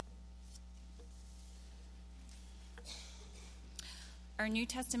Our New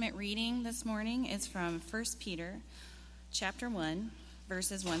Testament reading this morning is from 1 Peter chapter 1,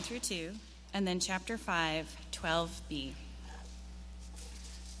 verses 1 through 2, and then chapter 5, 12b.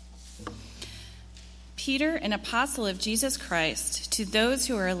 Peter, an apostle of Jesus Christ, to those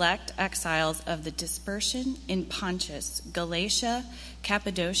who are elect exiles of the dispersion in Pontus, Galatia,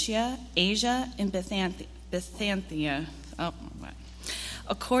 Cappadocia, Asia, and Bithynia,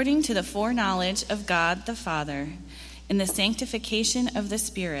 according to the foreknowledge of God the Father, in the sanctification of the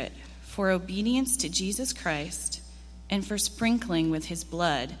Spirit, for obedience to Jesus Christ, and for sprinkling with his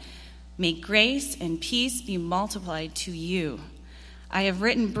blood, may grace and peace be multiplied to you. I have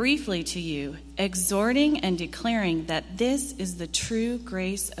written briefly to you, exhorting and declaring that this is the true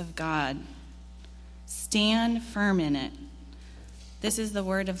grace of God. Stand firm in it. This is the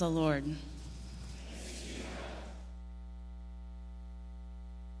word of the Lord.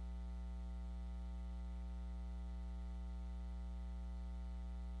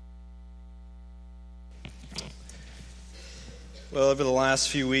 Well, over the last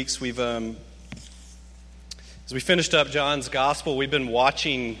few weeks, as we finished up John's Gospel, we've been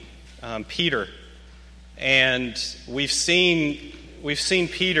watching Peter, and we've seen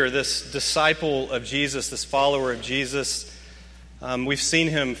Peter, this disciple of Jesus, this follower of Jesus. We've seen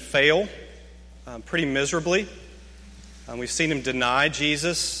him fail pretty miserably. We've seen him deny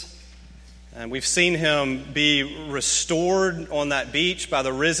Jesus, and we've seen him be restored on that beach by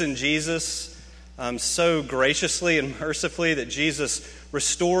the risen Jesus. So graciously and mercifully that Jesus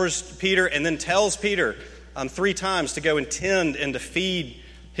restores Peter and then tells Peter 3 times to go and tend and to feed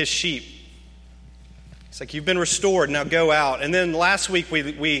his sheep. It's like, you've been restored, now go out. And then last week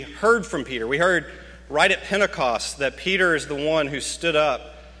we heard from Peter. We heard right at Pentecost that Peter is the one who stood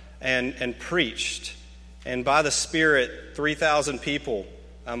up and preached. And by the Spirit, 3,000 people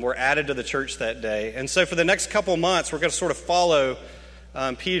were added to the church that day. And so for the next couple months, we're going to sort of follow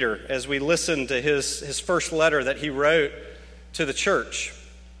Peter as we listen to his first letter that he wrote to the church.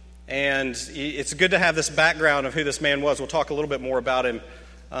 And it's good to have this background of who this man was. We'll talk a little bit more about him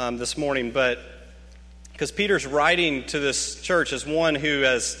this morning, but because Peter's writing to this church as one who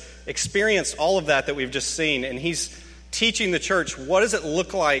has experienced all of that we've just seen, and he's teaching the church, what does it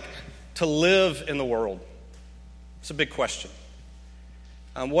look like to live in the world? It's a big question.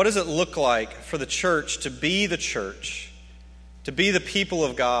 What does it look like for the church, to be the people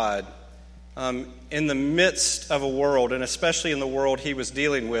of God in the midst of a world, and especially in the world he was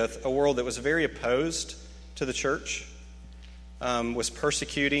dealing with, a world that was very opposed to the church, was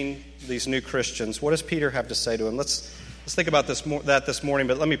persecuting these new Christians. What does Peter have to say to him? Let's think about that this morning,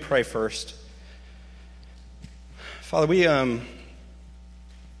 but let me pray first. Father, we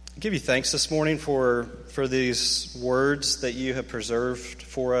give you thanks this morning for these words that you have preserved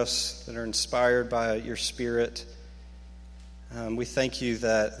for us, that are inspired by your Spirit. We thank you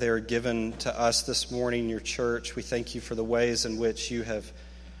that they are given to us this morning, your church. We thank you for the ways in which you have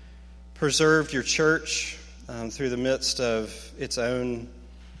preserved your church through the midst of its own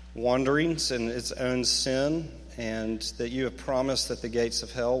wanderings and its own sin, and that you have promised that the gates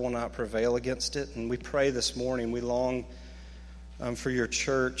of hell will not prevail against it. And we pray this morning, we long for your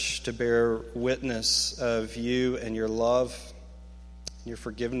church to bear witness of you and your love, and your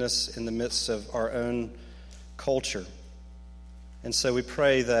forgiveness in the midst of our own culture. And so we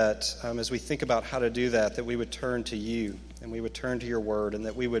pray that as we think about how to do that we would turn to you, and we would turn to your word, and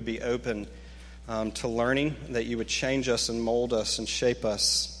that we would be open to learning, that you would change us and mold us and shape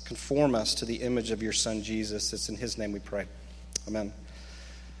us, conform us to the image of your Son, Jesus. It's in his name we pray. Amen.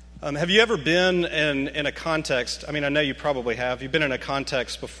 Have you ever been in a context, I know you probably have, you've been in a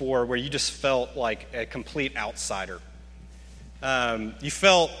context before where you just felt like a complete outsider? You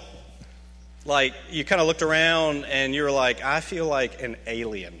felt like you kind of looked around and you were like, I feel like an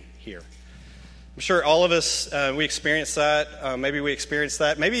alien here. I'm sure all of us, we experienced that. Maybe we experienced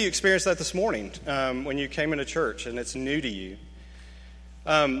that. Maybe you experienced that this morning when you came into church and it's new to you.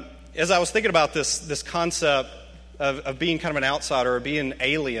 As I was thinking about this concept of being kind of an outsider or being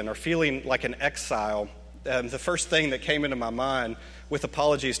alien or feeling like an exile, the first thing that came into my mind, with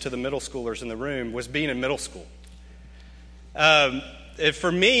apologies to the middle schoolers in the room, was being in middle school.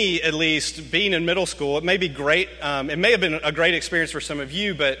 For me, at least, being in middle school, it may be great. It may have been a great experience for some of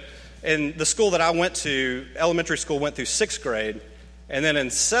you, but in the school that I went to, elementary school, went through 6th grade, and then in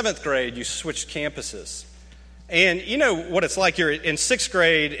 7th grade, you switched campuses. And you know what it's like. You're in 6th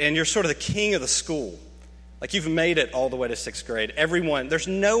grade, and you're sort of the king of the school. Like, you've made it all the way to 6th grade. There's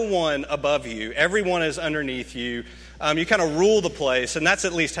no one above you. Everyone is underneath you. You kind of rule the place, and that's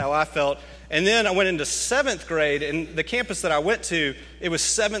at least how I felt. And then I went into 7th grade, and the campus that I went to, it was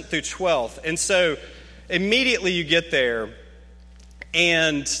 7th through 12th. And so immediately you get there,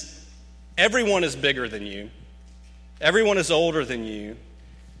 and everyone is bigger than you. Everyone is older than you.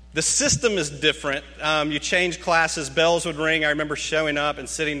 The system is different. You change classes, bells would ring. I remember showing up and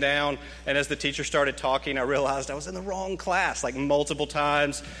sitting down, and as the teacher started talking, I realized I was in the wrong class, like multiple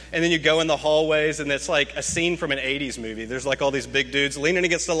times. And then you go in the hallways, and it's like a scene from an 80s movie. There's like all these big dudes leaning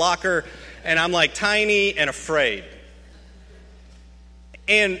against the locker, and I'm like tiny and afraid.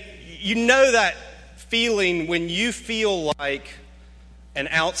 And you know that feeling when you feel like an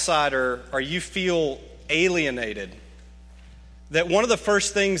outsider or you feel alienated. That one of the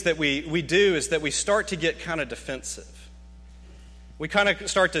first things that we do is that we start to get kind of defensive. We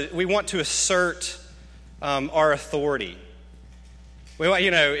want to assert our authority. We want,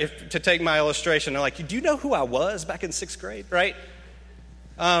 to take my illustration, I'm like, do you know who I was back in 6th grade, right?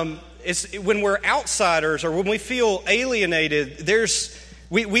 It's when we're outsiders or when we feel alienated,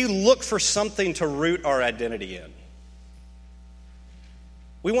 we look for something to root our identity in.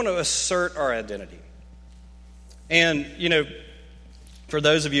 We want to assert our identity. And, for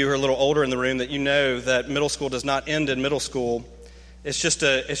those of you who are a little older in the room, that you know that middle school does not end in middle school. It's just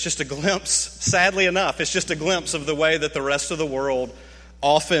a glimpse, sadly enough, it's just a glimpse of the way that the rest of the world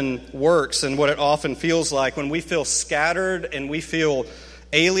often works and what it often feels like when we feel scattered and we feel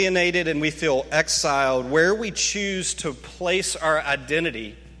alienated and we feel exiled. Where we choose to place our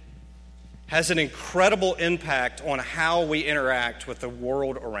identity has an incredible impact on how we interact with the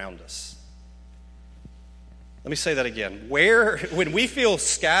world around us. Let me say that again. When we feel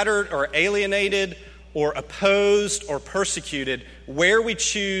scattered or alienated or opposed or persecuted, where we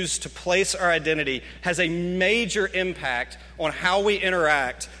choose to place our identity has a major impact on how we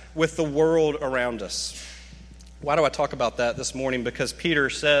interact with the world around us. Why do I talk about that this morning? Because Peter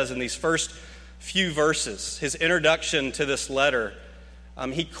says in these first few verses, his introduction to this letter,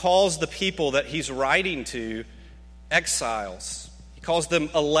 he calls the people that he's writing to exiles. He calls them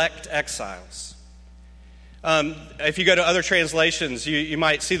elect exiles. If you go to other translations, you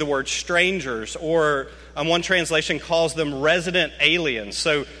might see the word strangers, or one translation calls them resident aliens.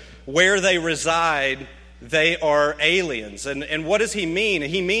 So where they reside, they are aliens. And what does he mean?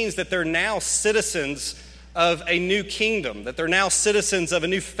 He means that they're now citizens of a new kingdom, that they're now citizens of a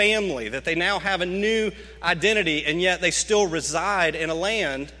new family, that they now have a new identity, and yet they still reside in a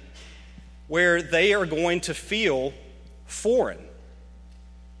land where they are going to feel foreign.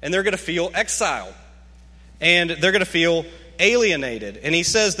 And they're going to feel exiled. And they're going to feel alienated. And he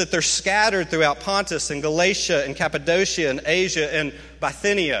says that they're scattered throughout Pontus and Galatia and Cappadocia and Asia and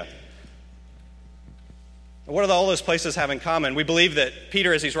Bithynia. What do all those places have in common? We believe that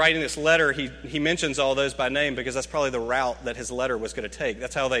Peter, as he's writing this letter, he mentions all those by name because that's probably the route that his letter was going to take.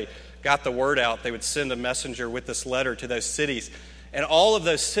 That's how they got the word out. They would send a messenger with this letter to those cities. And all of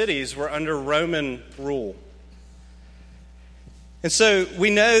those cities were under Roman rule. And so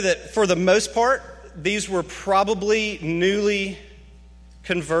we know that for the most part, these were probably newly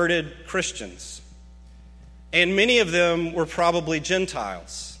converted Christians. And many of them were probably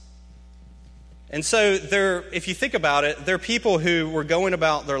Gentiles. And so if you think about it, they're people who were going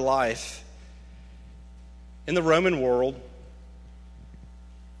about their life in the Roman world,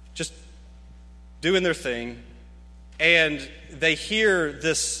 just doing their thing, and they hear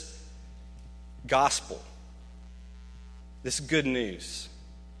this gospel, this good news.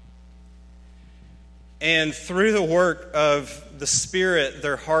 And through the work of the Spirit,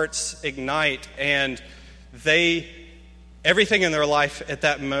 their hearts ignite, and everything in their life at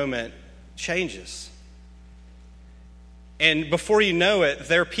that moment changes. And before you know it,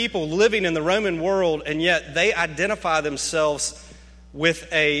 they're people living in the Roman world, and yet they identify themselves with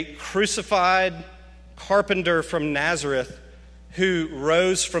a crucified carpenter from Nazareth who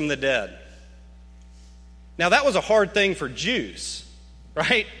rose from the dead. Now, that was a hard thing for Jews,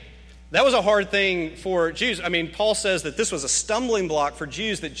 right? That was a hard thing for Jews. I mean, Paul says that this was a stumbling block for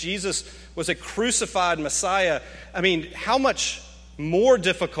Jews, that Jesus was a crucified Messiah. I mean, how much more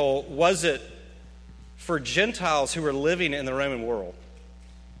difficult was it for Gentiles who were living in the Roman world?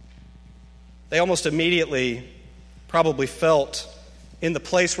 They almost immediately probably felt in the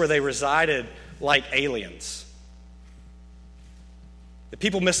place where they resided like aliens. The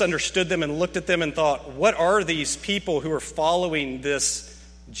people misunderstood them and looked at them and thought, what are these people who are following this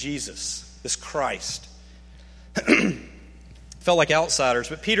Jesus, this Christ? Felt like outsiders.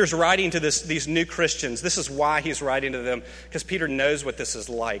 But Peter's writing to these new Christians. This is why he's writing to them, because Peter knows what this is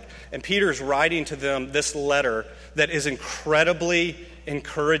like. And Peter's writing to them this letter that is incredibly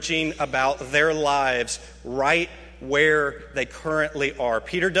encouraging about their lives right where they currently are.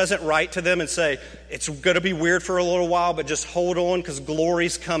 Peter doesn't write to them and say, it's going to be weird for a little while, but just hold on because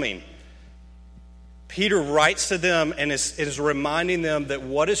glory's coming. Peter writes to them and is reminding them that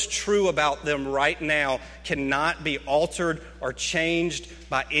what is true about them right now cannot be altered or changed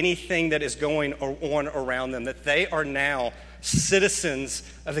by anything that is going on around them, that they are now citizens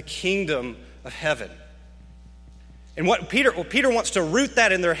of the kingdom of heaven. And what Peter wants to root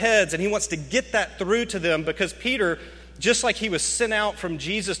that in their heads, and he wants to get that through to them, because Peter, just like he was sent out from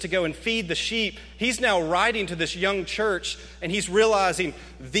Jesus to go and feed the sheep, he's now writing to this young church, and he's realizing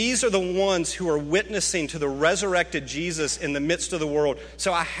these are the ones who are witnessing to the resurrected Jesus in the midst of the world.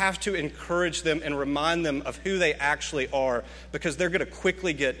 So I have to encourage them and remind them of who they actually are, because they're going to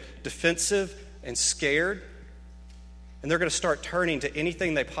quickly get defensive and scared, and they're going to start turning to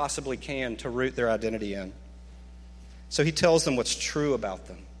anything they possibly can to root their identity in. So he tells them what's true about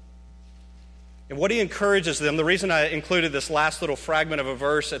them. And what he encourages them, the reason I included this last little fragment of a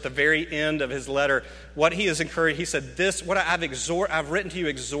verse at the very end of his letter, what he has encouraged, he said, "This, what I've written to you,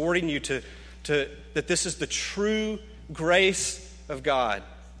 exhorting you to that this is the true grace of God.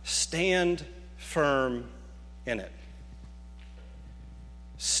 Stand firm in it."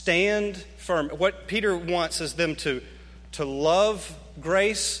 Stand firm. What Peter wants is them to love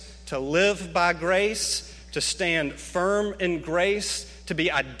grace, to live by grace, to stand firm in grace, to be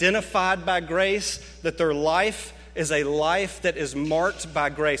identified by grace, that their life is a life that is marked by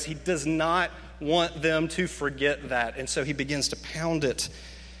grace. He does not want them to forget that. And so he begins to pound it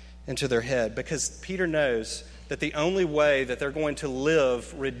into their head, because Peter knows that the only way that they're going to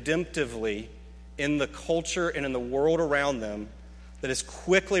live redemptively in the culture and in the world around them that is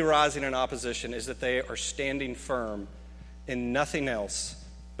quickly rising in opposition is that they are standing firm in nothing else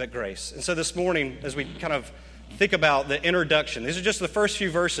but grace. And so this morning, as we kind of think about the introduction, these are just the first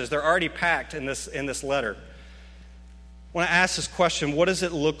few verses. They're already packed in this letter. I want to ask this question: what does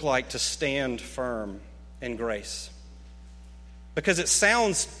it look like to stand firm in grace? Because it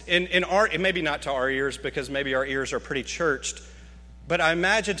sounds, maybe not to our ears, because maybe our ears are pretty churched, but I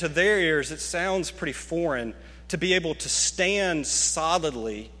imagine to their ears it sounds pretty foreign to be able to stand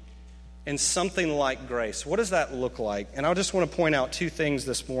solidly in something like grace. What does that look like? And I just want to point out two things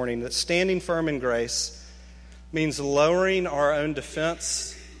this morning: that standing firm in grace means lowering our own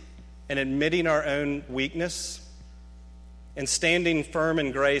defense and admitting our own weakness. And standing firm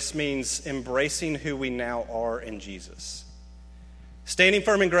in grace means embracing who we now are in Jesus. Standing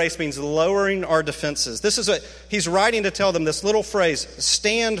firm in grace means lowering our defenses. This is what he's writing to tell them, this little phrase,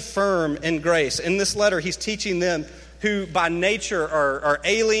 stand firm in grace. In this letter, he's teaching them who by nature are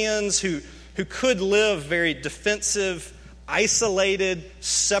aliens, who could live very defensive, isolated,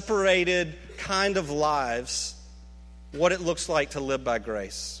 separated kind of lives, what it looks like to live by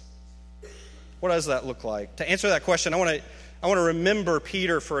grace. What does that look like? To answer that question, I want to remember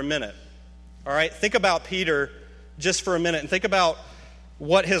Peter for a minute. All right? Think about Peter just for a minute and think about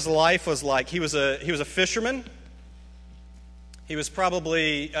what his life was like. He was a fisherman. He was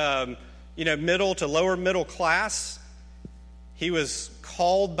probably middle to lower middle class. He was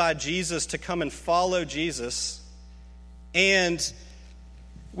called by Jesus to come and follow Jesus. And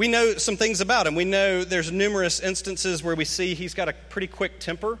we know some things about him. We know there's numerous instances where we see he's got a pretty quick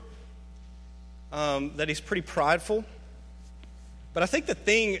temper, that he's pretty prideful. But I think the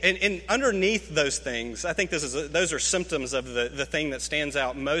thing, and underneath those things, I think those are symptoms of the thing that stands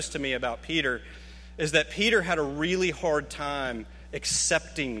out most to me about Peter, is that Peter had a really hard time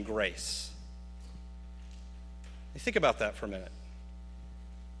accepting grace. You think about that for a minute.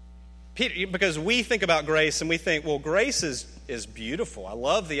 Because we think about grace and we think, well, grace is beautiful. I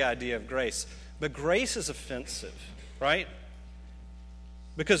love the idea of grace. But grace is offensive, right?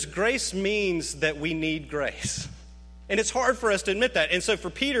 Because grace means that we need grace. And it's hard for us to admit that. And so for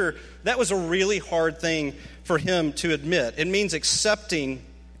Peter, that was a really hard thing for him to admit. It means accepting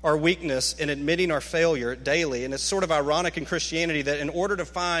our weakness and admitting our failure daily. And it's sort of ironic in Christianity that in order to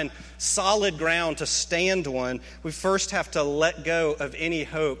find solid ground to stand on, we first have to let go of any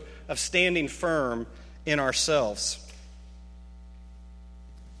hope of standing firm in ourselves.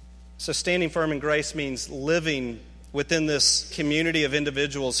 So standing firm in grace means living within this community of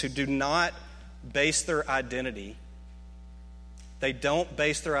individuals who do not base their identity. They don't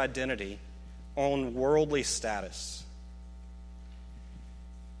base their identity on worldly status.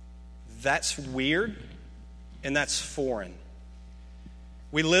 That's weird, and that's foreign.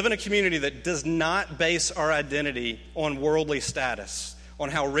 We live in a community that does not base our identity on worldly status, on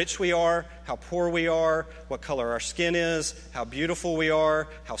how rich we are, how poor we are, what color our skin is, how beautiful we are,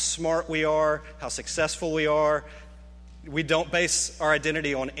 how smart we are, how successful we are. We don't base our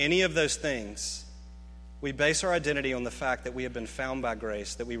identity on any of those things. We base our identity on the fact that we have been found by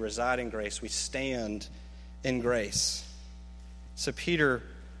grace, that we reside in grace, we stand in grace. So Peter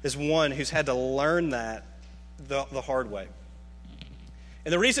is one who's had to learn that the hard way.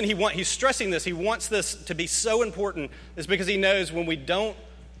 And the reason he's stressing this, he wants this to be so important, is because he knows when we don't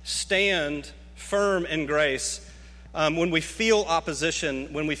stand firm in grace, when we feel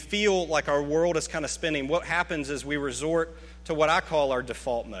opposition, when we feel like our world is kind of spinning, what happens is we resort to what I call our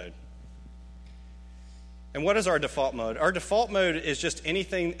default mode. And what is our default mode? Our default mode is just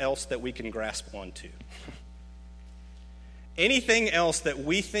anything else that we can grasp onto. Anything else that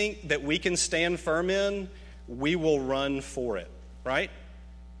we think that we can stand firm in, we will run for it, right?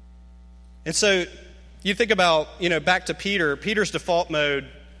 And so you think about, back to Peter's default mode.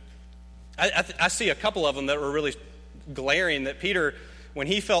 I see a couple of them that were really glaring, that Peter, when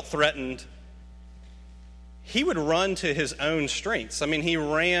he felt threatened, he would run to his own strengths. I mean, he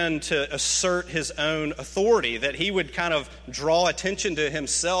ran to assert his own authority, that he would kind of draw attention to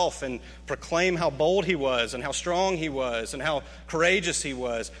himself and proclaim how bold he was and how strong he was and how courageous he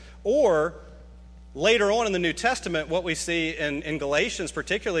was. Or later on in the New Testament, what we see in Galatians,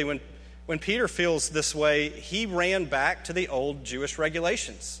 particularly when Peter feels this way, he ran back to the old Jewish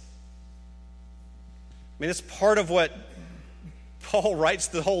regulations. I mean, it's part of what Paul writes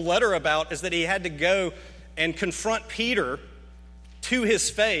the whole letter about, is that he had to go and confront Peter to his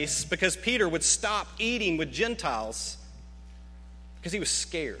face because Peter would stop eating with Gentiles because he was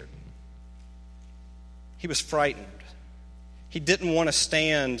scared. He was frightened. He didn't want to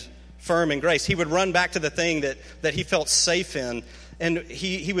stand firm in grace. He would run back to the thing that he felt safe in, and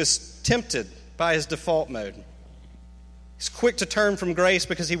he was tempted by his default mode. He's quick to turn from grace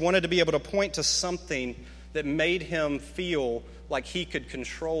because he wanted to be able to point to something that made him feel like he could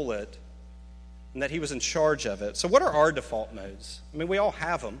control it and that he was in charge of it. So what are our default modes? I mean, we all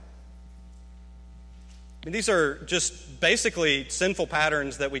have them. I mean, these are just basically sinful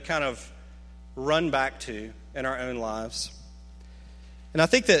patterns that we kind of run back to in our own lives. And I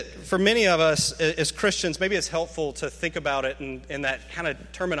think that for many of us as Christians, maybe it's helpful to think about it in that kind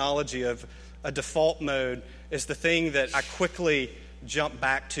of terminology of a default mode is the thing that I quickly jump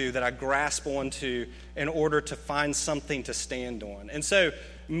back to, that I grasp onto in order to find something to stand on. And so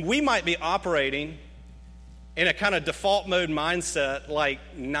we might be operating in a kind of default mode mindset like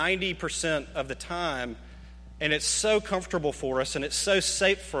 90% of the time, and it's so comfortable for us and it's so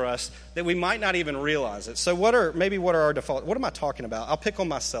safe for us that we might not even realize it. So what are our default? What am I talking about? I'll pick on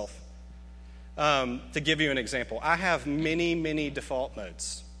myself to give you an example. I have many, many default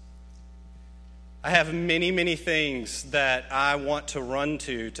modes. I have many, many things that I want to run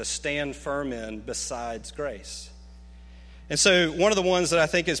to stand firm in besides grace. And so one of the ones that I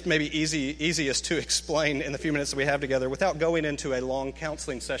think is maybe easiest to explain in the few minutes that we have together without going into a long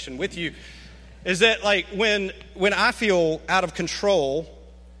counseling session with you is that, like, when I feel out of control,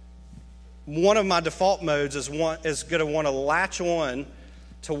 one of my default modes is going to want to latch on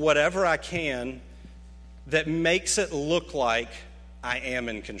to whatever I can that makes it look like I am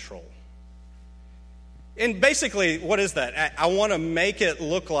in control. And basically, what is that? I want to make it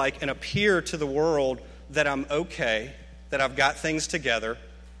look like and appear to the world that I'm okay, that I've got things together,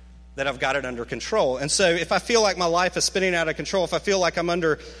 that I've got it under control. And so if I feel like my life is spinning out of control, if I feel like I'm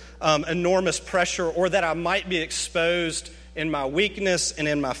under enormous pressure, or that I might be exposed in my weakness and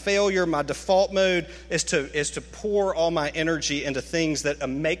in my failure, my default mode is to pour all my energy into things that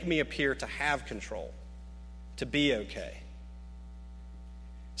make me appear to have control, to be okay.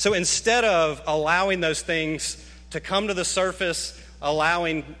 So instead of allowing those things to come to the surface,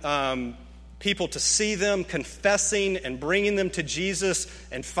 allowing people to see them, confessing and bringing them to Jesus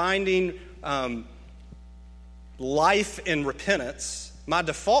and finding life in repentance, my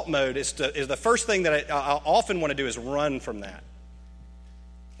default mode is the first thing that I often want to do is run from that.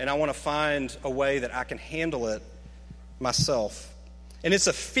 And I want to find a way that I can handle it myself. And it's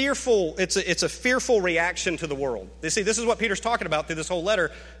a fearful reaction to the world. You see, this is what Peter's talking about through this whole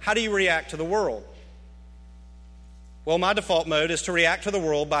letter. How do you react to the world? Well, my default mode is to react to the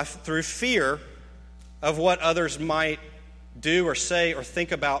world through fear of what others might do or say or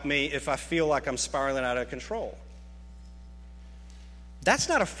think about me if I feel like I'm spiraling out of control. That's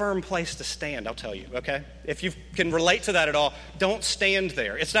not a firm place to stand, I'll tell you, okay? If you can relate to that at all, don't stand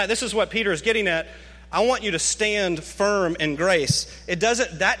there. It's not. This is what Peter is getting at. I want you to stand firm in grace.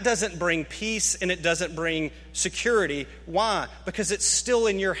 That doesn't bring peace and it doesn't bring security. Why? Because it's still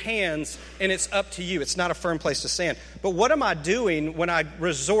in your hands and it's up to you. It's not a firm place to stand. But what am I doing when I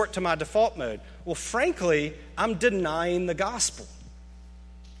resort to my default mode? Well, frankly, I'm denying the gospel.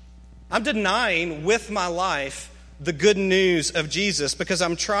 I'm denying with my life the good news of Jesus because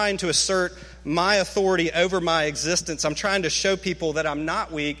I'm trying to assert my authority over my existence. I'm trying to show people that I'm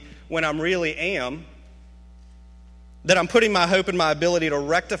not weak when I really am. That I'm putting my hope in my ability to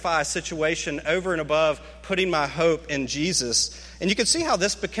rectify a situation over and above putting my hope in Jesus. And you can see how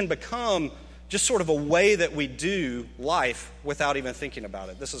this can become just sort of a way that we do life without even thinking about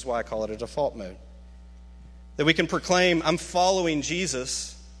it. This is why I call it a default mode. That we can proclaim, I'm following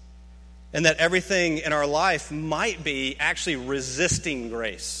Jesus, and that everything in our life might be actually resisting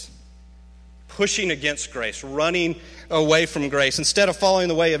grace, pushing against grace, running away from grace. Instead of following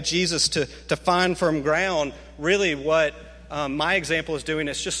the way of Jesus to find firm ground, really what my example is doing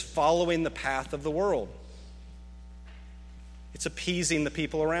is just following the path of the world. It's appeasing the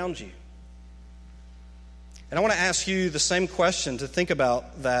people around you. And I want to ask you the same question to think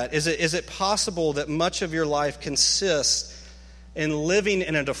about that. Is it possible that much of your life consists in living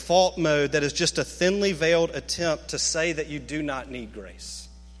in a default mode that is just a thinly veiled attempt to say that you do not need grace?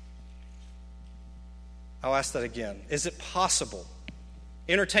 I'll ask that again. Is it possible?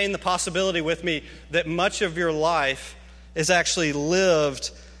 Entertain the possibility with me that much of your life is actually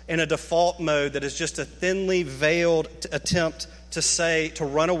lived in a default mode that is just a thinly veiled attempt to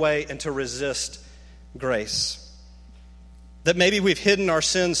run away and to resist grace. That maybe we've hidden our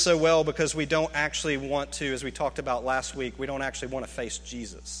sins so well because we don't actually want to, as we talked about last week, we don't actually want to face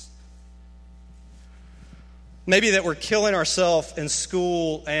Jesus. Maybe that we're killing ourselves in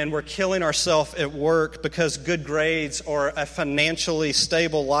school and we're killing ourselves at work because good grades or a financially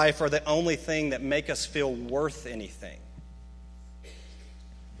stable life are the only thing that make us feel worth anything.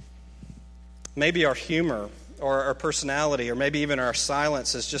 Maybe our humor or our personality or maybe even our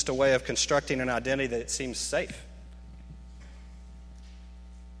silence is just a way of constructing an identity that seems safe.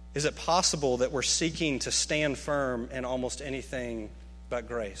 Is it possible that we're seeking to stand firm in almost anything but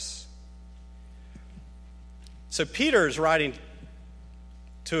grace? So Peter is writing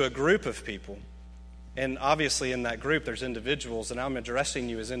to a group of people, and obviously in that group there's individuals, and I'm addressing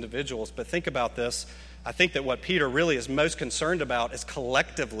you as individuals, but think about this. I think that what Peter really is most concerned about is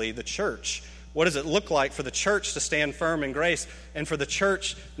collectively the church. What does it look like for the church to stand firm in grace and for the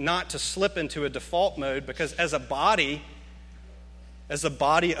church not to slip into a default mode? Because as a body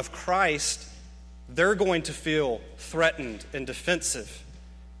of Christ, they're going to feel threatened and defensive.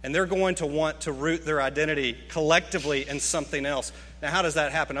 And they're going to want to root their identity collectively in something else. Now, how does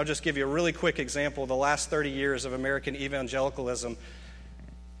that happen? I'll just give you a really quick example. The last 30 years of American evangelicalism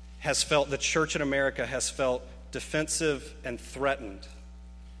the church in America has felt defensive and threatened.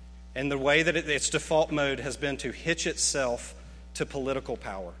 And the way that its default mode has been to hitch itself to political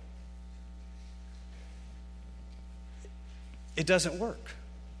power. It doesn't work.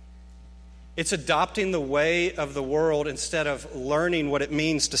 It's adopting the way of the world instead of learning what it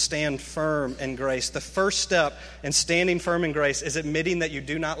means to stand firm in grace. The first step in standing firm in grace is admitting that you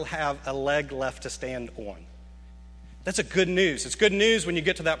do not have a leg left to stand on. That's a good news. It's good news when you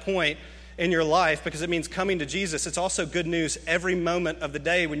get to that point in your life because it means coming to Jesus. It's also good news every moment of the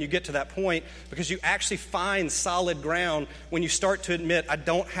day when you get to that point because you actually find solid ground when you start to admit, I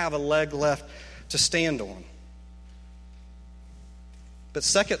don't have a leg left to stand on. But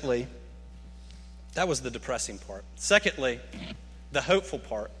secondly, that was the depressing part. Secondly, the hopeful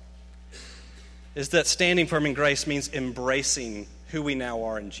part is that standing firm in grace means embracing who we now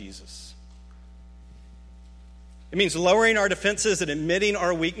are in Jesus. It means lowering our defenses and admitting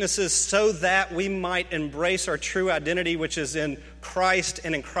our weaknesses so that we might embrace our true identity, which is in Christ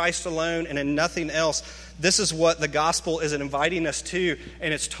and in Christ alone and in nothing else. This is what the gospel is inviting us to,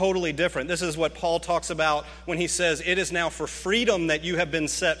 and it's totally different. This is what Paul talks about when he says, it is now for freedom that you have been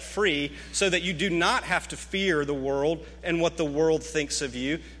set free so that you do not have to fear the world and what the world thinks of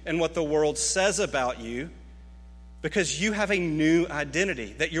you and what the world says about you. Because you have a new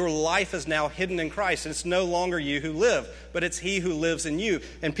identity, that your life is now hidden in Christ. And it's no longer you who live, but it's He who lives in you.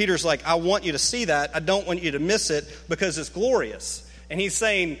 And Peter's like, I want you to see that. I don't want you to miss it because it's glorious. And he's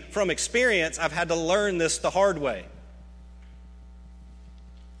saying, from experience, I've had to learn this the hard way.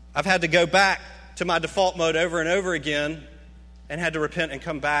 I've had to go back to my default mode over and over again and had to repent and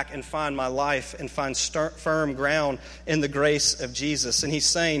come back and find my life and find firm ground in the grace of Jesus. And he's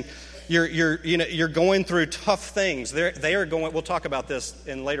saying, You're going through tough things. They are going. We'll talk about this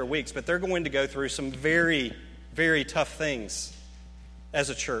in later weeks, but they're going to go through some very, very tough things as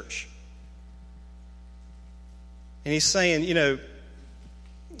a church. And he's saying,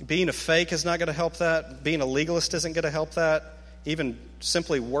 being a fake is not going to help that. Being a legalist isn't going to help that. Even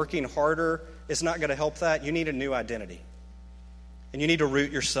simply working harder is not going to help that. You need a new identity, and you need to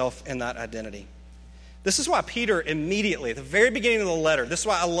root yourself in that identity. This is why Peter immediately, at the very beginning of the letter, this is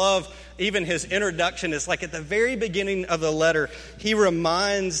why I love even his introduction, is like at the very beginning of the letter, he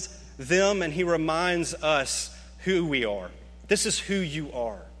reminds them and he reminds us who we are. This is who you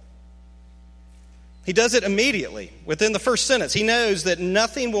are. He does it immediately, within the first sentence. He knows that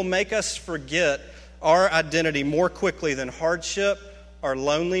nothing will make us forget our identity more quickly than hardship, our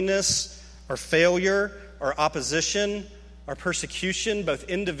loneliness, our failure, our opposition, our persecution, both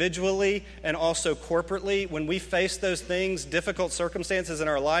individually and also corporately. When we face those things, difficult circumstances in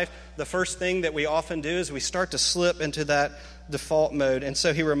our life, the first thing that we often do is we start to slip into that default mode. And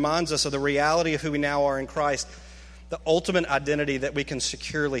so he reminds us of the reality of who we now are in Christ, the ultimate identity that we can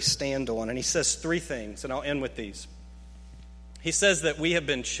securely stand on. And he says three things, and I'll end with these. He says that we have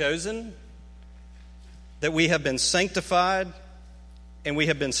been chosen, that we have been sanctified, and we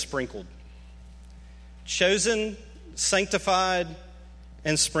have been sprinkled. Chosen, sanctified,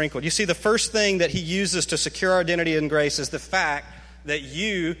 and sprinkled. You see, the first thing that he uses to secure our identity in grace is the fact that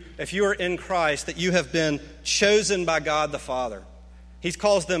you, if you are in Christ, that you have been chosen by God the Father. He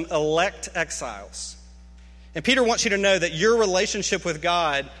calls them elect exiles. And Peter wants you to know that your relationship with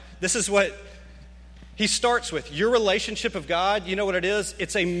God, this is what he starts with. Your relationship with God, you know what it is?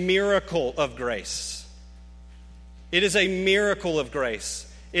 It's a miracle of grace. It is a miracle of grace.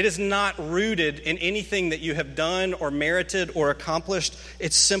 It is not rooted in anything that you have done or merited or accomplished.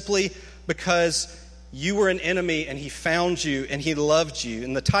 It's simply because you were an enemy and he found you and he loved you.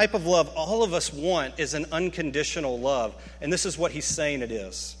 And the type of love all of us want is an unconditional love. And this is what he's saying it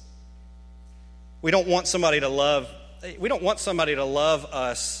is. We don't want somebody to love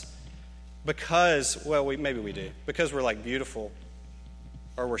us because, well, maybe we do, because we're like beautiful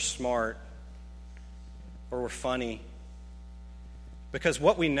or we're smart or we're funny. Because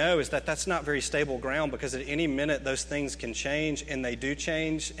what we know is that that's not very stable ground, because at any minute those things can change, and they do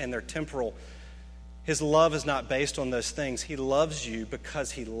change, and they're temporal. His love is not based on those things. He loves you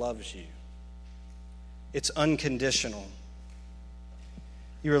because he loves you. It's unconditional.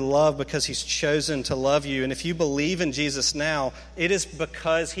 You are loved because he's chosen to love you. And if you believe in Jesus now, it is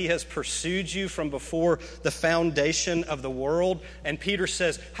because he has pursued you from before the foundation of the world. And Peter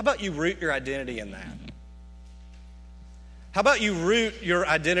says, how about you root your identity in that? How about you root your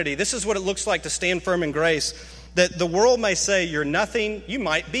identity? This is what it looks like to stand firm in grace. That the world may say you're nothing. You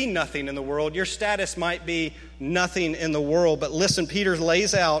might be nothing in the world. Your status might be nothing in the world. But listen, Peter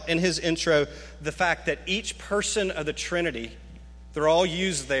lays out in his intro the fact that each person of the Trinity, they're all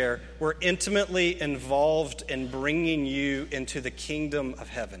used there, were intimately involved in bringing you into the kingdom of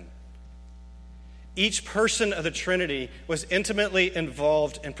heaven. Each person of the Trinity was intimately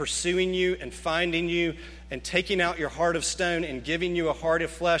involved in pursuing you and finding you and taking out your heart of stone and giving you a heart of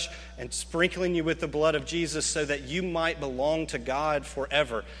flesh and sprinkling you with the blood of Jesus so that you might belong to God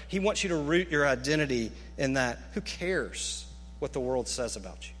forever. He wants you to root your identity in that. Who cares what the world says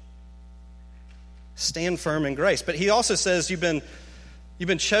about you? Stand firm in grace. But he also says you've been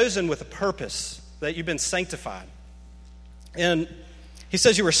chosen with a purpose, that you've been sanctified. And he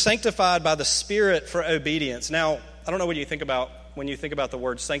says you were sanctified by the Spirit for obedience. Now, I don't know what you think about when you think about the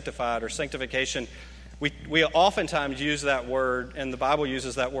word sanctified or sanctification. We oftentimes use that word, and the Bible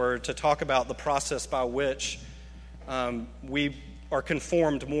uses that word, to talk about the process by which we are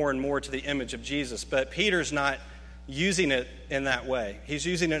conformed more and more to the image of Jesus. But Peter's not using it in that way. He's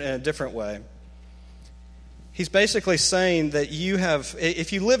using it in a different way. He's basically saying that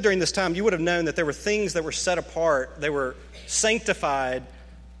if you lived during this time, you would have known that there were things that were set apart, they were sanctified,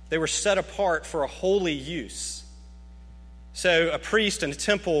 they were set apart for a holy use. So a priest in a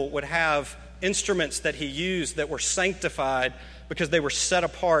temple would have instruments that he used that were sanctified because they were set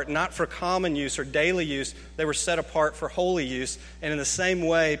apart, not for common use or daily use, they were set apart for holy use. And in the same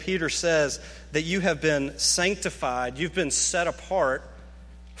way, Peter says that you have been sanctified, you've been set apart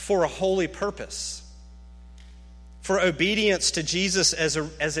for a holy purpose. For obedience to Jesus as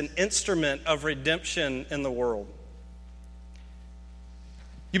an instrument of redemption in the world.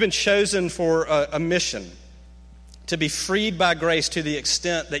 You've been chosen for a mission, to be freed by grace to the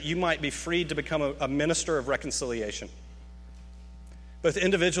extent that you might be freed to become a minister of reconciliation, both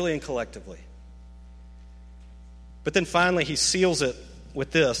individually and collectively. But then finally, he seals it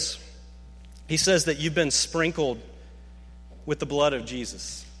with this. He says that you've been sprinkled with the blood of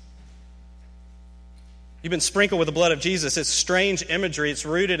Jesus. You've been sprinkled with the blood of Jesus. It's strange imagery. It's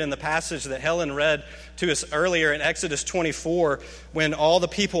rooted in the passage that Helen read to us earlier in Exodus 24, when all the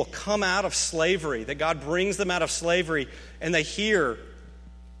people come out of slavery, that God brings them out of slavery, and they hear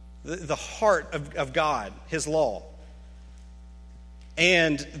the heart of God, his law.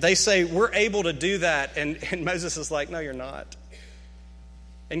 And they say, we're able to do that. And Moses is like, no, you're not.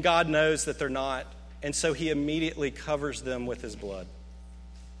 And God knows that they're not. And so he immediately covers them with his blood.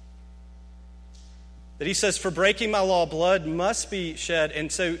 That he says, for breaking my law, blood must be shed.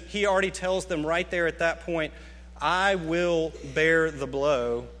 And so he already tells them right there at that point, I will bear the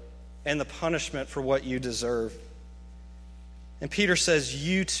blow and the punishment for what you deserve. And Peter says,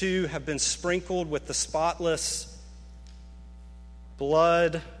 you too have been sprinkled with the spotless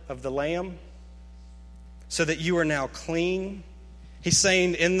blood of the Lamb, so that you are now clean. He's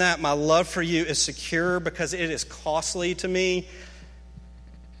saying in that my love for you is secure because it is costly to me.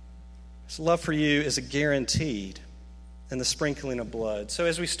 His love for you is guaranteed in the sprinkling of blood. So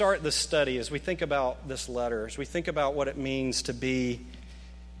as we start this study, as we think about this letter, as we think about what it means to be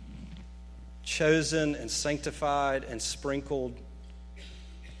chosen and sanctified and sprinkled,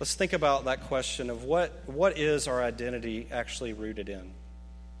 let's think about that question of what is our identity actually rooted in?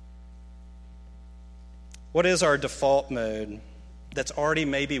 What is our default mode that's already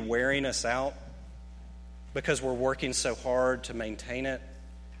maybe wearing us out because we're working so hard to maintain it?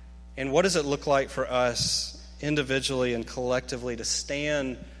 And what does it look like for us individually and collectively to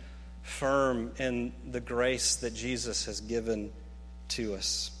stand firm in the grace that Jesus has given to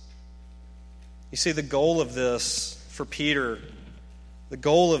us? You see, the goal of this for Peter, the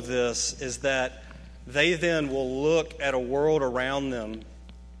goal of this is that they then will look at a world around them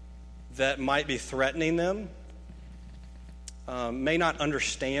that might be threatening them, may not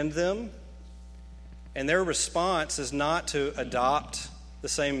understand them, and their response is not to adopt the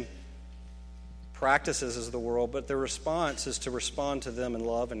same practices as the world, but their response is to respond to them in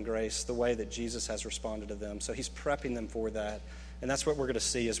love and grace the way that Jesus has responded to them. So he's prepping them for that, and that's what we're going to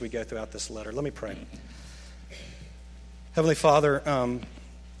see as we go throughout this letter. Let me pray. Heavenly Father,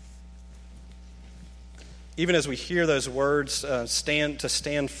 even as we hear those words,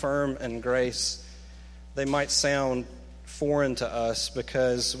 stand firm in grace, they might sound foreign to us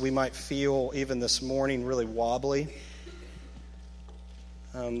because we might feel even this morning really wobbly,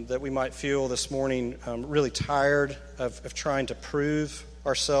 that we might feel this morning really tired of trying to prove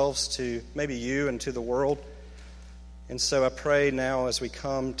ourselves to maybe you and to the world. And so I pray now as we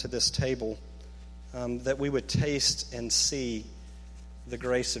come to this table that we would taste and see the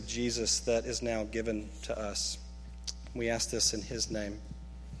grace of Jesus that is now given to us. We ask this in his name.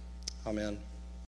 Amen.